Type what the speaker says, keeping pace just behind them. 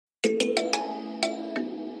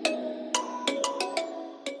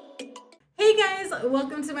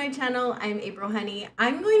welcome to my channel. I'm April Honey.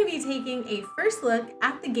 I'm going to be taking a first look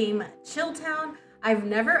at the game Chill Town. I've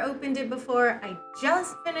never opened it before. I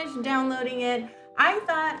just finished downloading it. I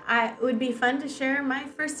thought it would be fun to share my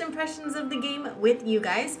first impressions of the game with you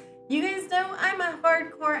guys. You guys know I'm a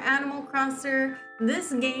hardcore Animal Crosser.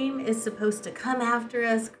 This game is supposed to come after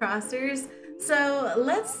us crossers. So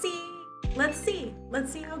let's see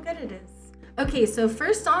how good it is. Okay, so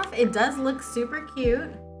first off, it does look super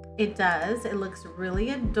cute. It does. It looks really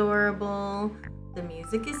adorable. The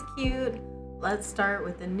music is cute. Let's start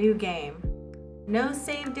with the new game. No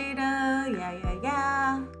save data.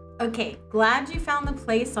 Yeah. Okay, glad you found the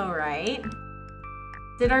place all right.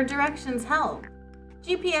 Did our directions help?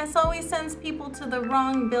 GPS always sends people to the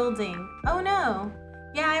wrong building. Oh no.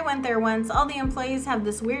 Yeah, I went there once. All the employees have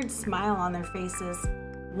this weird smile on their faces.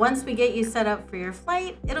 Once we get you set up for your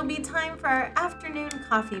flight, it'll be time for our afternoon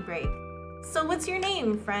coffee break. So what's your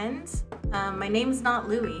name, friend? My name's not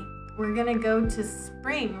Louie. We're gonna go to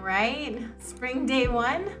Spring, right? Spring day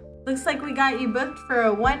one? Looks like we got you booked for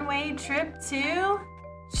a one-way trip to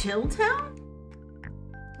Chill Town?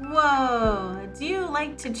 Whoa, do you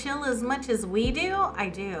like to chill as much as we do? I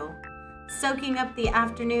do. Soaking up the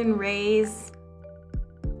afternoon rays,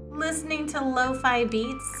 listening to lo-fi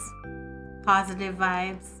beats, positive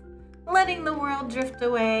vibes, letting the world drift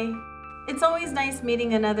away. It's always nice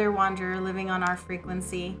meeting another wanderer living on our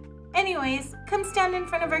frequency. Anyways, come stand in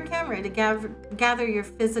front of our camera to gather your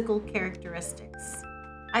physical characteristics.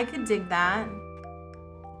 I could dig that.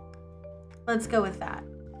 Let's go with that.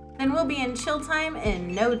 Then we'll be in Chill Time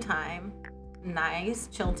in no time. Nice,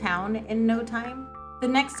 Chill Town in no time. The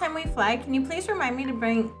next time we fly, can you please remind me to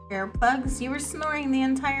bring earplugs? You were snoring the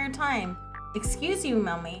entire time. Excuse you,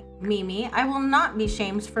 Mimi. I will not be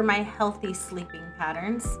shamed for my healthy sleeping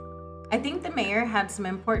patterns. I think the mayor had some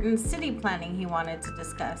important city planning he wanted to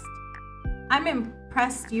discuss. I'm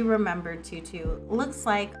impressed you remembered Tutu. Looks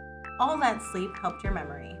like all that sleep helped your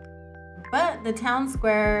memory. But the town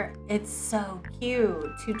square, it's so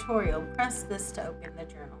cute. Tutorial, press this to open the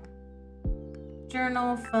journal.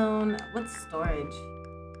 Journal, phone, what's storage?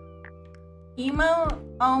 Emote,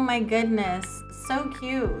 oh my goodness, so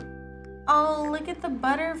cute. Oh, look at the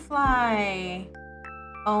butterfly.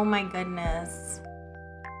 Oh my goodness.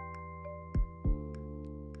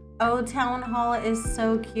 Oh, town hall is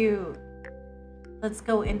so cute. Let's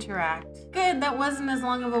go interact. Good, that wasn't as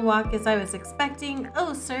long of a walk as I was expecting.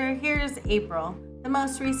 Oh, sir, here's April, the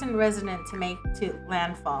most recent resident to make to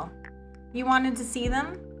landfall. You wanted to see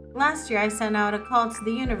them? Last year, I sent out a call to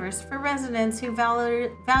the universe for residents who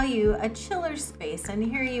value a chiller space, and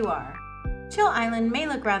here you are. Chill Island may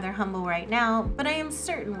look rather humble right now, but I am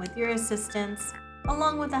certain with your assistance,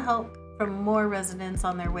 along with the help from more residents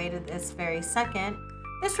on their way to this very second,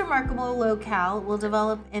 this remarkable locale will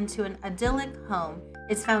develop into an idyllic home,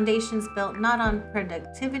 its foundations built not on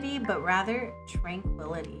productivity, but rather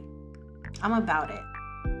tranquility. I'm about it.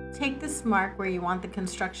 Take this mark where you want the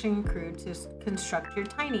construction crew to construct your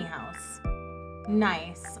tiny house.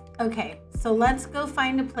 Nice. Okay, so let's go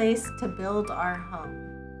find a place to build our home.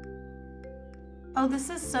 Oh,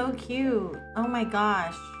 this is so cute. Oh my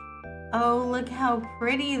gosh. Oh, look how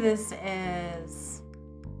pretty this is.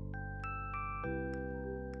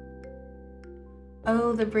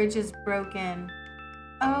 Oh, the bridge is broken.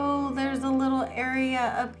 Oh, there's a little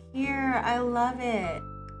area up here. I love it.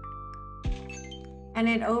 And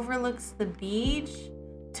it overlooks the beach.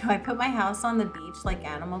 Do I put my house on the beach like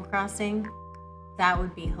Animal Crossing? That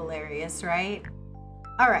would be hilarious, right?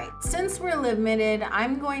 All right, since we're limited,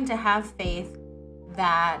 I'm going to have faith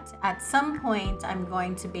that at some point I'm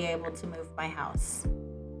going to be able to move my house.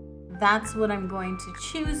 That's what I'm going to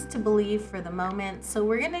choose to believe for the moment. So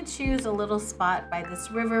we're gonna choose a little spot by this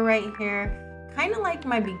river right here, kind of like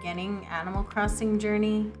my beginning Animal Crossing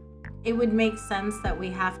journey. It would make sense that we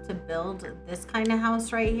have to build this kind of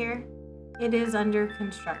house right here. It is under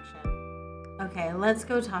construction. Okay, let's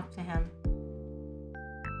go talk to him.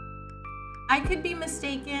 I could be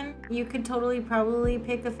mistaken. You could probably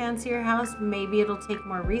pick a fancier house. Maybe it'll take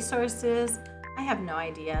more resources. I have no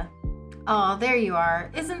idea. Oh, there you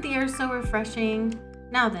are. Isn't the air so refreshing?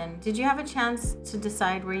 Now then, did you have a chance to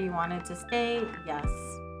decide where you wanted to stay? Yes.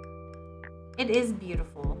 It is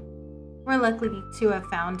beautiful. We're lucky to have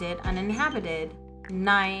found it uninhabited.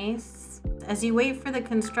 Nice. As you wait for the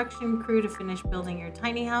construction crew to finish building your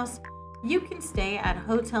tiny house, you can stay at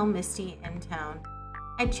Hotel Misty in town.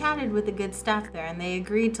 I chatted with the good staff there and they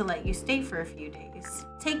agreed to let you stay for a few days.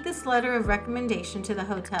 Take this letter of recommendation to the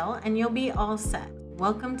hotel and you'll be all set.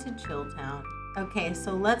 Welcome to Chill Town. Okay,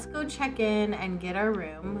 so let's go check in and get our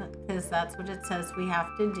room because that's what it says we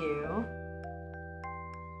have to do.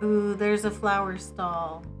 Ooh, there's a flower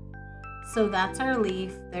stall. So that's our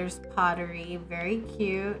leaf. There's pottery. Very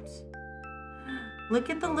cute. Look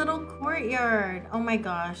at the little courtyard. Oh my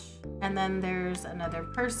gosh. And then there's another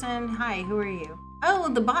person. Hi, who are you? Oh,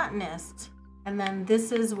 the botanist. And then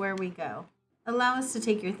this is where we go. Allow us to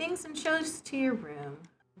take your things and show us to your room.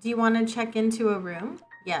 Do you want to check into a room?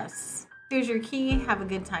 Yes. Here's your key. Have a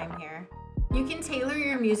good time here. You can tailor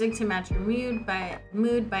your music to match your mood by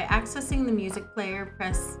accessing the music player.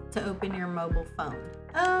 Press to open your mobile phone.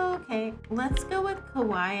 Okay, let's go with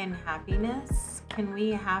Kawaii and Happiness. Can we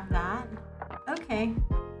have that? Okay,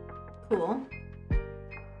 cool.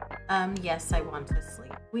 Yes, I want to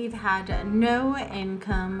sleep. We've had no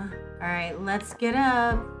income. All right, let's get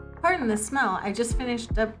up. Pardon the smell. I just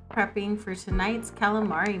finished up prepping for tonight's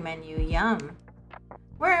calamari menu. Yum.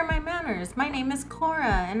 Where are my manners? My name is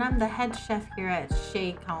Cora, and I'm the head chef here at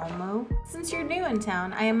Chez Calmo. Since you're new in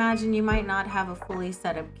town, I imagine you might not have a fully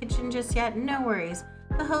set up kitchen just yet. No worries.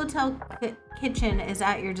 The hotel kitchen is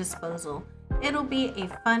at your disposal. It'll be a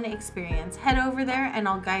fun experience. Head over there and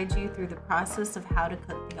I'll guide you through the process of how to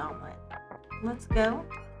cook the omelet. Let's go.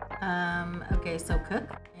 Okay, so cook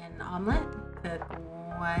an omelet. Cook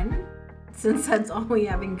one, since that's all we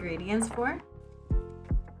have ingredients for.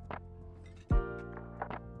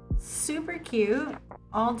 Super cute.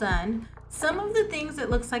 All done. Some of the things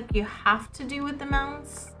it looks like you have to do with the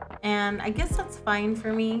mounts, and I guess that's fine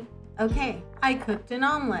for me. Okay, I cooked an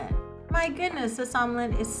omelet. My goodness, this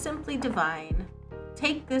omelet is simply divine.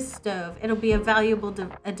 Take this stove. It'll be a valuable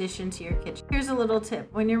addition to your kitchen. Here's a little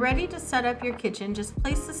tip. When you're ready to set up your kitchen, just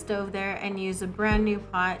place the stove there and use a brand new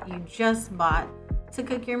pot you just bought to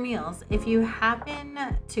cook your meals. If you happen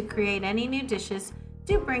to create any new dishes,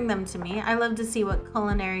 do bring them to me. I love to see what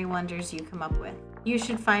culinary wonders you come up with. You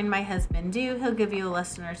should find my husband, Dew. He'll give you a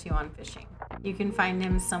lesson or two on fishing. You can find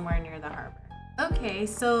him somewhere near the harbor. Okay,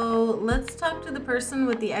 so let's talk to the person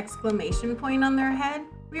with the exclamation point on their head.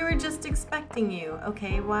 We were just expecting you.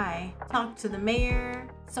 Okay, why? Talk to the mayor.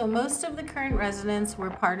 So most of the current residents were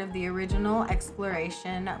part of the original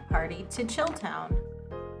exploration party to Chilltown.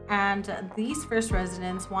 And these first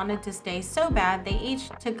residents wanted to stay so bad they each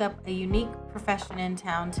took up a unique profession in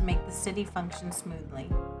town to make the city function smoothly.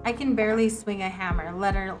 I can barely swing a hammer,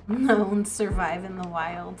 let alone survive in the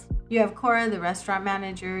wild. You have Cora, the restaurant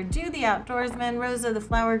manager, Dew, the outdoorsman, Rosa, the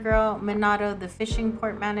flower girl, Minato, the fishing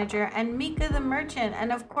port manager, and Mika, the merchant,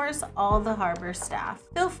 and of course, all the harbor staff.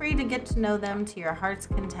 Feel free to get to know them to your heart's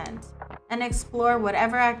content and explore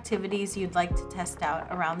whatever activities you'd like to test out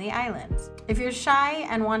around the island. If you're shy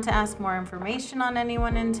and want to ask more information on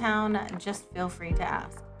anyone in town, just feel free to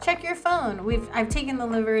ask. Check your phone. I've taken the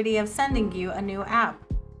liberty of sending you a new app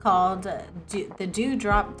called the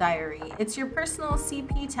Dewdrop Diary. It's your personal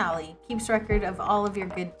CP tally, keeps record of all of your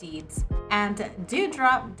good deeds. And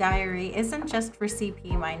Dewdrop Diary isn't just for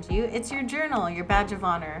CP, mind you, it's your journal, your badge of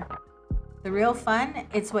honor. The real fun,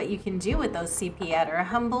 it's what you can do with those CP at our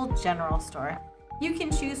humble general store. You can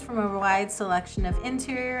choose from a wide selection of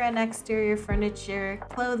interior and exterior furniture,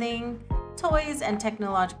 clothing, toys, and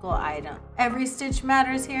technological items. Every stitch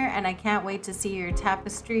matters here, and I can't wait to see your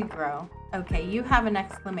tapestry grow. Okay, you have an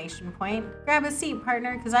exclamation point. Grab a seat,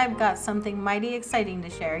 partner, because I've got something mighty exciting to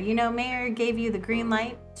share. You know, Mayor gave you the green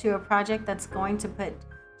light to a project that's going to put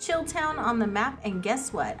Chilltown on the map, and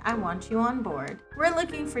guess what? I want you on board. We're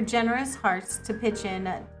looking for generous hearts to pitch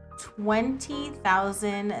in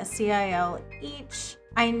 20,000 CIL each.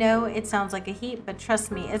 I know it sounds like a heap, but trust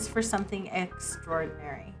me, it's for something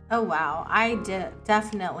extraordinary. Oh wow, I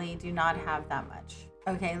definitely do not have that much.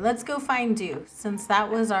 Okay, let's go find Dew, since that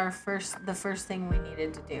was the first thing we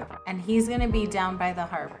needed to do. And he's gonna be down by the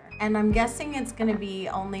harbor. And I'm guessing it's gonna be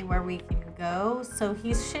only where we can go, so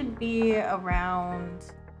he should be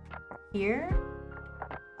around here.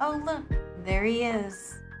 Oh look, there he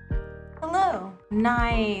is. Hello.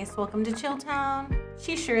 Nice. Welcome to Chilltown.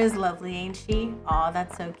 She sure is lovely, ain't she? Aw,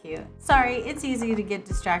 that's so cute. Sorry, it's easy to get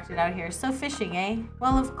distracted out here. So fishing, eh?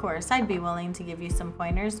 Well, of course, I'd be willing to give you some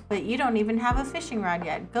pointers, but you don't even have a fishing rod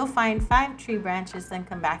yet. Go find 5 tree branches, then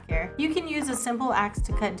come back here. You can use a simple axe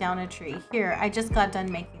to cut down a tree. Here, I just got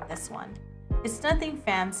done making this one. It's nothing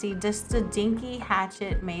fancy, just a dinky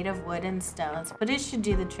hatchet made of wood and stones, but it should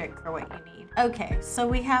do the trick for what you need. Okay, so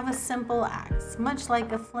we have a simple axe, much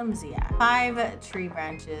like a flimsy axe. 5 tree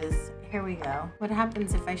branches. Here we go. What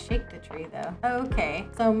happens if I shake the tree though? Okay,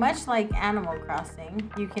 so much like Animal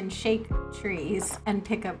Crossing, you can shake trees and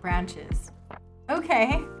pick up branches.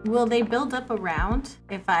 Okay. Will they build up around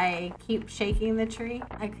if I keep shaking the tree?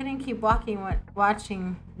 I couldn't keep walking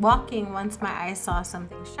once my eyes saw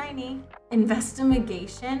something shiny.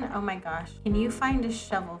 Investigation? Oh my gosh. Can you find a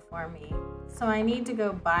shovel for me? So I need to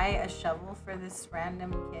go buy a shovel for this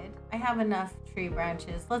random kid. I have enough tree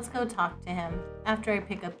branches. Let's go talk to him after I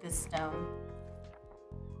pick up this stone.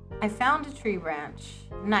 I found a tree branch.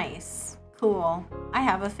 Nice. Cool. I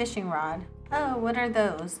have a fishing rod. Oh, what are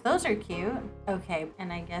those? Those are cute. Okay,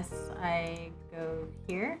 and I guess I go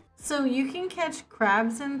here. So you can catch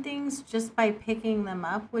crabs and things just by picking them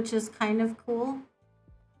up, which is kind of cool.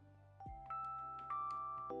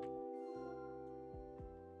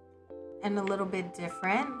 And a little bit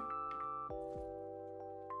different.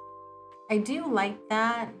 I do like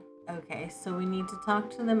that. Okay, so we need to talk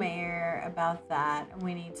to the mayor about that, and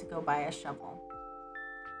we need to go buy a shovel.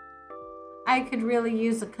 I could really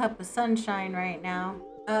use a cup of sunshine right now.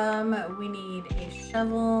 We need a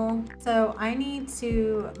shovel. So I need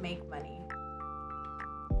to make money.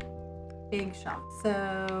 Big shop.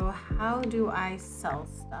 So how do I sell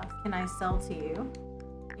stuff? Can I sell to you?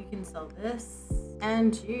 You can sell this,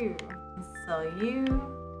 and you. Sell you,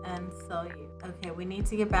 and sell you. Okay, we need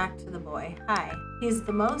to get back to the boy. Hi. He's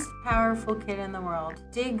the most powerful kid in the world.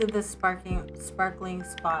 Dig the sparkling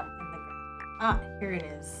spot in the ground. Ah, here it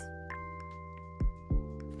is.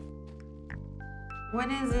 What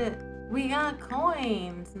is it? We got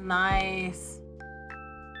coins. Nice.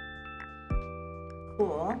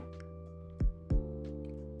 Cool.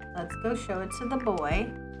 Let's go show it to the boy.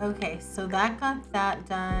 Okay, so that got that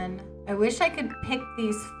done. I wish I could pick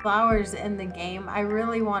these flowers in the game. I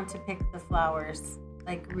really want to pick the flowers,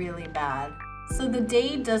 like really bad. So the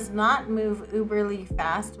day does not move uberly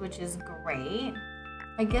fast, which is great.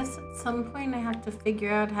 I guess at some point I have to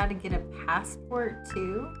figure out how to get a passport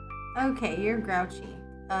too. Okay, you're grouchy.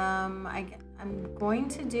 I'm going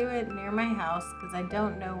to do it near my house because I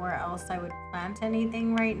don't know where else I would plant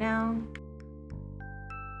anything right now.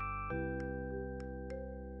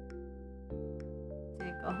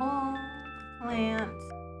 Dig a hole, plant.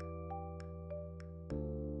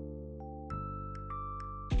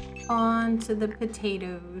 On to the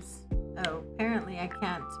potatoes. Oh, apparently I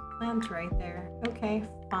can't plant right there. Okay,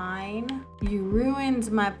 fine. You ruined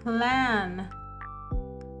my plan.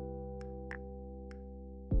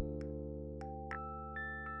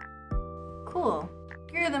 Cool.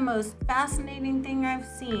 You're the most fascinating thing I've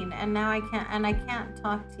seen, and now I can't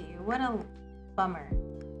talk to you. What a bummer.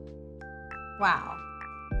 Wow.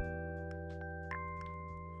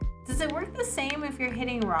 Does it work the same if you're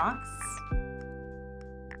hitting rocks?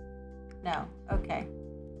 No. Okay.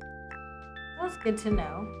 That was good to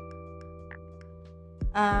know.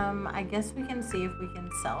 I guess we can see if we can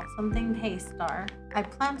sell something. Hey, Star. I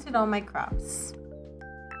planted all my crops.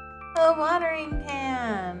 A watering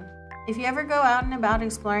can. If you ever go out and about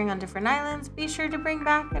exploring on different islands, be sure to bring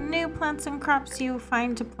back new plants and crops you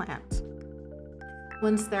find to plant.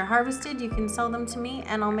 Once they're harvested, you can sell them to me,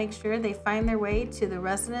 and I'll make sure they find their way to the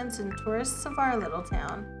residents and tourists of our little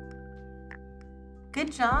town.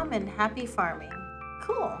 Good job and happy farming.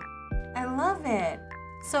 Cool. I love it.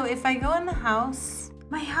 So if I go in the house,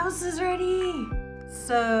 my house is ready.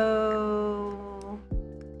 So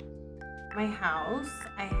my house,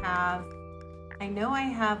 I know I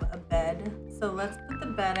have a bed. So let's put the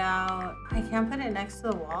bed out. I can't put it next to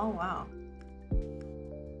the wall. Wow.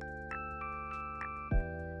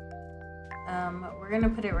 We're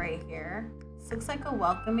gonna put it right here. This looks like a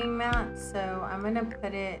welcoming mat, so I'm gonna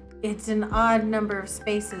put it, it's an odd number of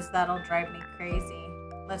spaces that'll drive me crazy.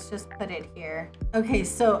 Let's just put it here. Okay,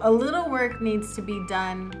 so a little work needs to be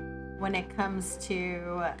done when it comes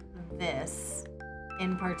to this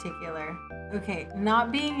in particular. Okay,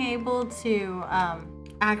 not being able to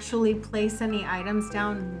actually place any items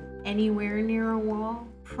down anywhere near a wall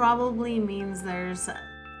probably means there's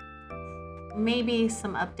maybe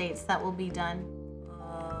some updates that will be done.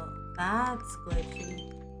 That's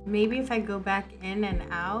glitchy. Maybe if I go back in and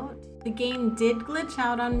out. The game did glitch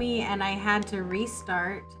out on me and I had to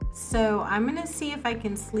restart. So I'm gonna see if I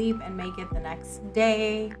can sleep and make it the next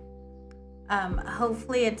day.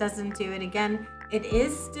 Hopefully it doesn't do it again. It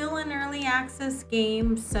is still an early access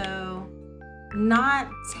game, so not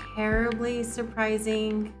terribly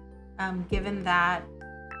surprising, given that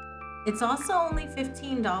it's also only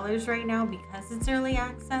 $15 right now because it's early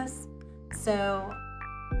access. So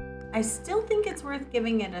I still think it's worth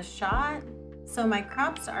giving it a shot. So my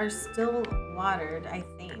crops are still watered, I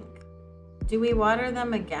think. Do we water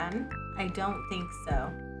them again? I don't think so.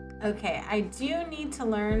 Okay, I do need to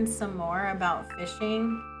learn some more about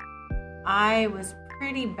fishing. I was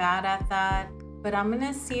pretty bad at that. but I'm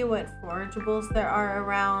gonna see what forageables there are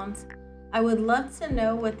around. I would love to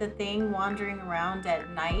know what the thing wandering around at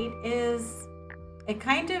night is. It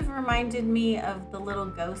kind of reminded me of the little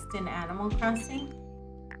ghost in Animal Crossing.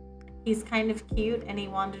 He's kind of cute and he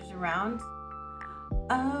wanders around.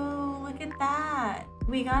 Oh, look at that.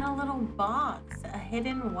 We got a little box, a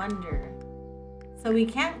hidden wonder. So we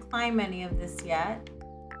can't climb any of this yet.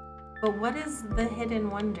 But what is the hidden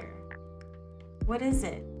wonder? What is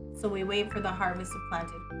it? So we wait for the harvest of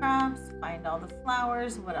planted crops, find all the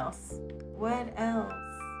flowers. What else? What else?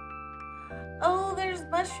 Oh, there's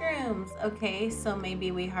mushrooms. Okay, so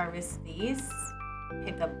maybe we harvest these.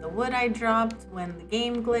 Pick up the wood I dropped when the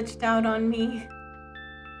game glitched out on me.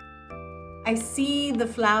 I see the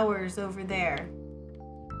flowers over there.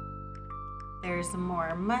 There's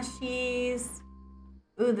more mushies.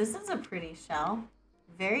 Ooh, this is a pretty shell.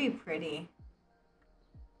 Very pretty.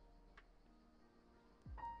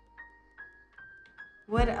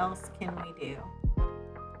 What else can we do?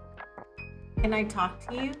 Can I talk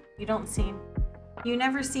to you? You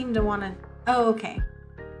never seem to want to. Oh, okay.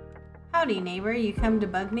 Howdy, neighbor. You come to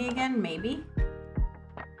bug me again? Maybe.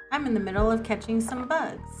 I'm in the middle of catching some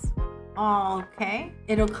bugs. Okay.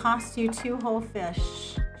 It'll cost you 2 whole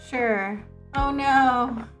fish. Sure. Oh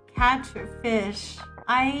no. Catch a fish.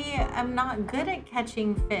 I am not good at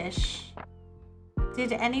catching fish.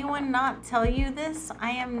 Did anyone not tell you this?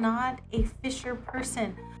 I am not a fisher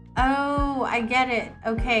person. Oh, I get it.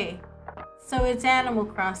 Okay. So it's Animal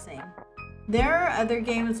Crossing. There are other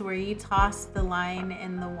games where you toss the line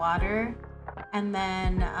in the water and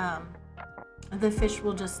then the fish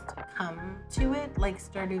will just come to it, like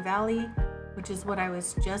Stardew Valley, which is what I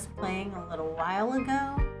was just playing a little while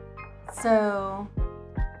ago. So,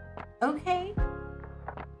 okay.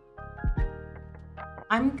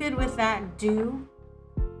 I'm good with that, Dew.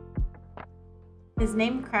 His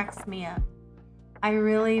name cracks me up. I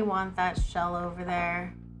really want that shell over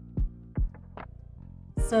there.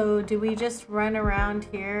 So do we just run around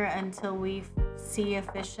here until we see a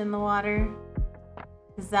fish in the water?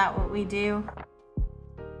 Is that what we do?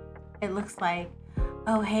 It looks like,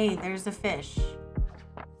 oh hey, there's a fish.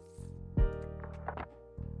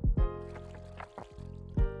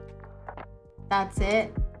 That's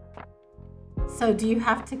it. So do you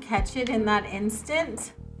have to catch it in that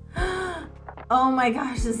instant? Oh my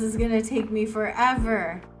gosh, this is gonna take me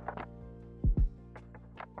forever.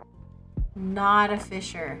 Not a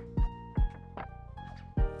fisher.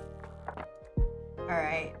 All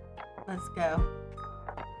right, let's go.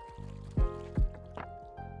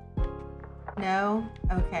 No?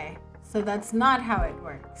 Okay, so that's not how it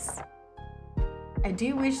works. I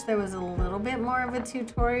do wish there was a little bit more of a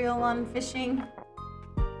tutorial on fishing.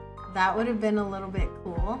 That would have been a little bit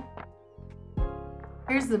cool.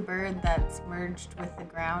 Here's the bird that's merged with the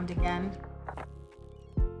ground again.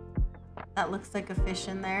 That looks like a fish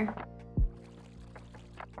in there.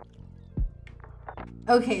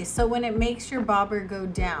 Okay, so when it makes your bobber go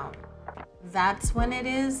down, that's when it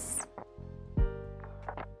is?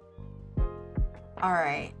 All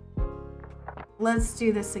right, let's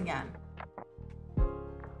do this again.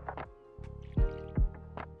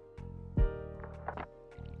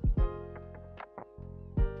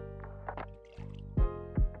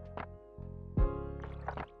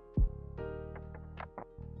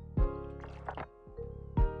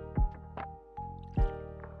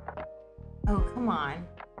 Oh, come on.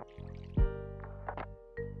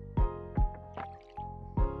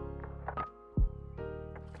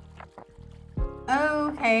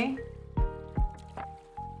 Okay.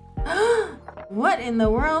 What in the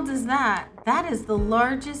world is that? That is the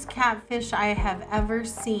largest catfish I have ever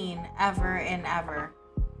seen, ever and ever.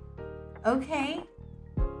 Okay.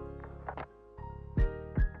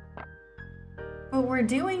 But we're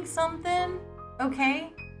doing something.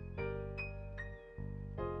 Okay.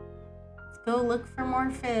 Go look for more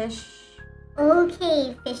fish.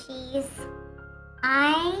 Okay, fishies.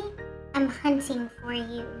 I am hunting for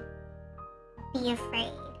you. Be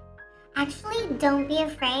afraid. Actually, don't be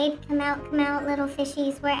afraid. Come out, little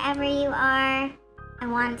fishies, wherever you are. I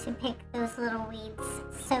want to pick those little weeds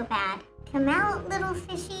so bad. Come out, little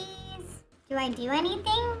fishies. Do I do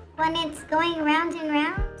anything when it's going round and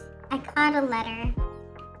round? I caught a letter.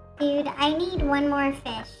 Dude, I need one more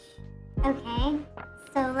fish. Okay.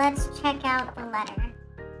 So let's check out the letter.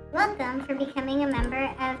 Welcome for becoming a member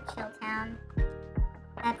of Chilltown.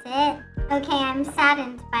 That's it? Okay, I'm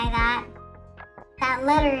saddened by that. That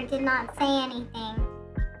letter did not say anything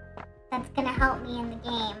that's gonna help me in the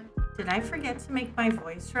game. Did I forget to make my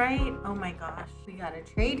voice right? Oh my gosh. We gotta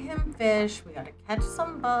trade him fish. We gotta catch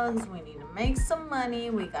some bugs. We need to make some money.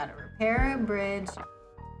 We gotta repair a bridge.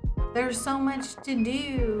 There's so much to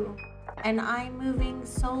do. And I'm moving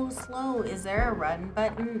so slow. Is there a run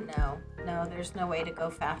button? No. No, there's no way to go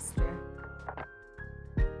faster.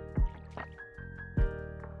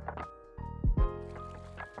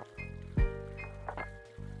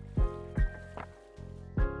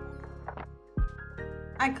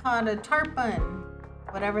 I caught a tarpon.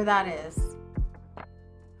 Whatever that is.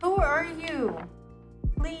 Who are you?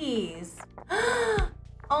 Please.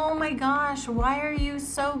 Oh my gosh, why are you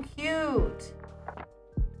so cute?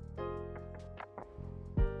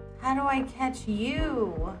 How do I catch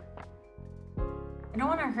you? I don't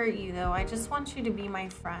want to hurt you though. I just want you to be my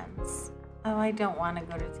friends. Oh, I don't want to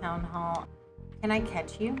go to town hall. Can I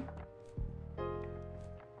catch you?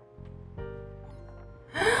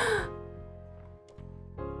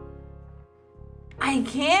 I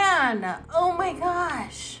can! Oh my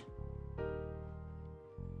gosh!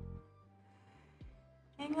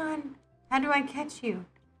 Hang on. How do I catch you?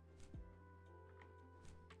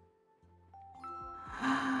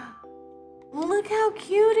 Look how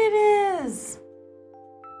cute it is!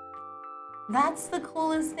 That's the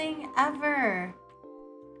coolest thing ever.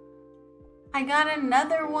 I got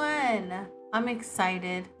another one. I'm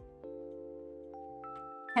excited.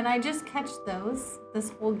 Can I just catch those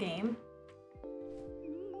this whole game?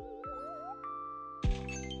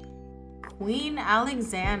 Queen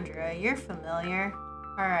Alexandra, you're familiar.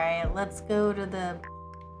 All right, let's go to the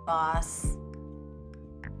boss.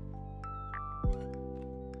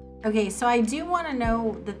 Okay, so I do want to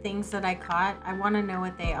know the things that I caught. I want to know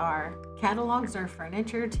what they are. Catalogs are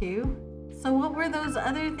furniture too. So what were those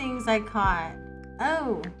other things I caught?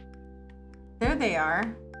 Oh, there they are.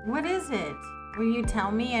 What is it? Will you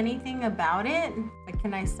tell me anything about it? But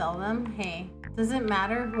can I sell them? Hey, does it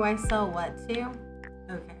matter who I sell what to?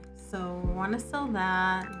 Okay, so we want to sell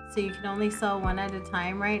that. So you can only sell one at a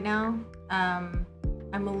time right now. I'm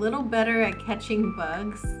a little better at catching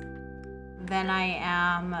bugs than I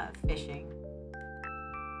am fishing.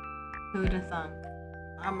 Who'd have thunk?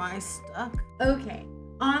 Am I stuck? Okay,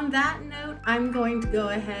 on that note, I'm going to go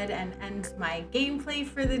ahead and end my gameplay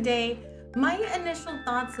for the day. My initial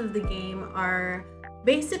thoughts of the game are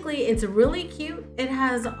basically it's really cute. It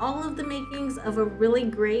has all of the makings of a really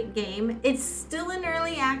great game. It's still in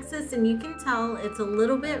early access and you can tell it's a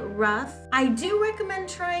little bit rough. I do recommend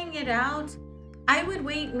trying it out. I would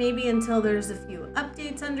wait maybe until there's a few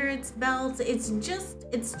updates under its belt. It's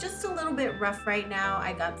just a little bit rough right now.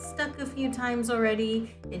 I got stuck a few times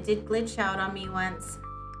already. It did glitch out on me once.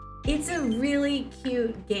 It's a really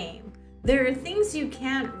cute game. There are things you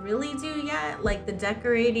can't really do yet, like the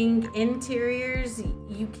decorating interiors.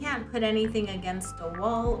 You can't put anything against a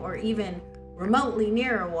wall or even remotely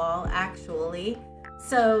near a wall, actually.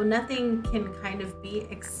 So nothing can kind of be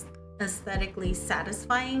aesthetically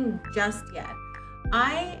satisfying just yet.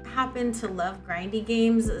 I happen to love grindy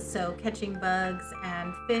games, so catching bugs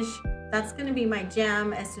and fish, that's going to be my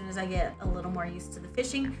jam as soon as I get a little more used to the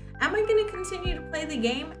fishing. Am I going to continue to play the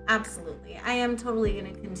game? Absolutely. I am totally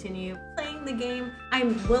going to continue playing the game.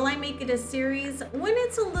 Will I make it a series? When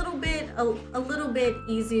it's a little bit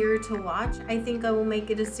easier to watch, I think I will make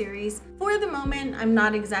it a series. For the moment, I'm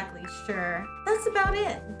not exactly sure. That's about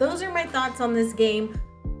it. Those are my thoughts on this game.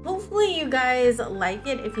 Hopefully you guys like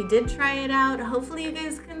it. If you did try it out, hopefully you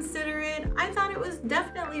guys consider it. I thought it was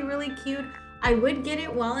definitely really cute. I would get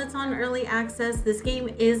it while it's on early access. This game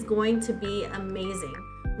is going to be amazing.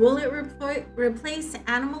 Will it replace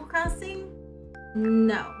Animal Crossing?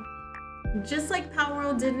 No. Just like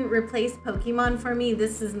Palworld didn't replace Pokemon for me,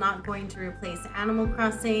 this is not going to replace Animal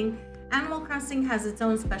Crossing. Animal Crossing has its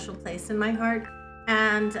own special place in my heart,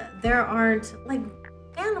 and there aren't like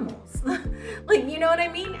animals like, you know what I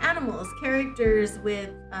mean? Animals, characters with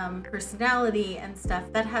personality and stuff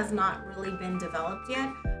that has not really been developed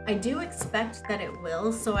yet. I do expect that it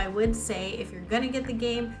will, so I would say if you're gonna get the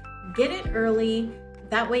game, get it early.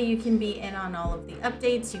 That way you can be in on all of the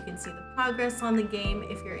updates. You can see the progress on the game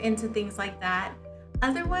if you're into things like that.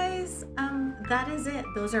 Otherwise, that is it.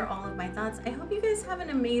 Those are all of my thoughts. I hope you guys have an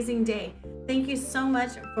amazing day. Thank you so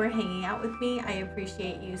much for hanging out with me. I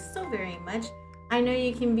appreciate you so very much. I know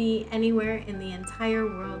you can be anywhere in the entire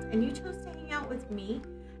world and you chose to hang out with me,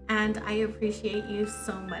 and I appreciate you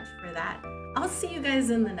so much for that. I'll see you guys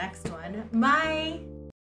in the next one. Bye!